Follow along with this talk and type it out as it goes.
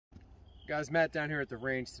Guys, Matt down here at the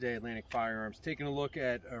range today, Atlantic Firearms, taking a look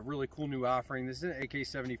at a really cool new offering. This is an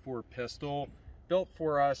AK-74 pistol built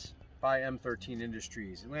for us by M13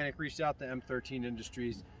 Industries. Atlantic reached out to M13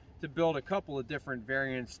 Industries to build a couple of different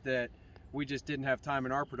variants that we just didn't have time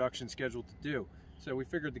in our production schedule to do. So we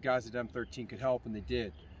figured the guys at M13 could help, and they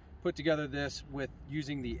did. Put together this with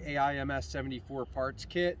using the AIMS 74 parts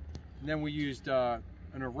kit, and then we used an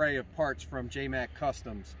array of parts from JMac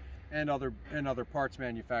Customs and other parts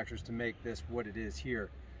manufacturers to make this what it is here.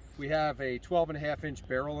 We have a 12.5-inch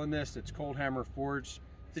barrel in this. It's cold hammer forged.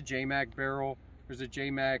 It's a JMac barrel. There's a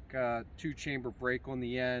JMac 2-chamber brake on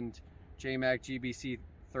the end, JMac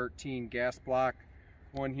GBC-13 gas block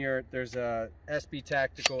on here. There's a SB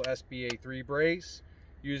Tactical SBA3 brace.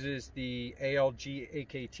 Uses the ALG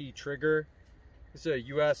AKT trigger. This is a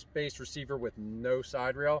US based receiver with no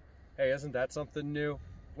side rail. Hey, isn't that something new?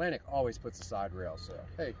 Atlantic always puts a side rail, so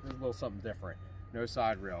hey, there's a little something different. No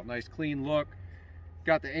side rail. Nice clean look.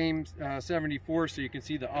 Got the AIMS 74, so you can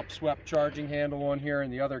see the upswept charging handle on here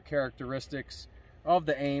and the other characteristics of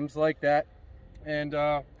the AIMS like that. And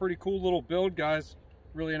pretty cool little build, guys.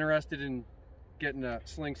 Really interested in getting to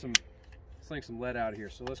sling some lead out of here.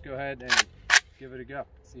 So let's go ahead and give it a go.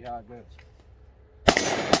 See how it goes.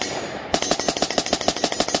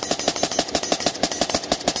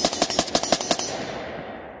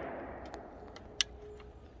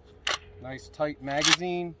 Nice tight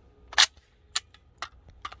magazine.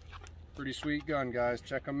 Pretty sweet gun, guys.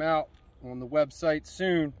 Check them out on the website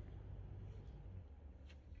soon.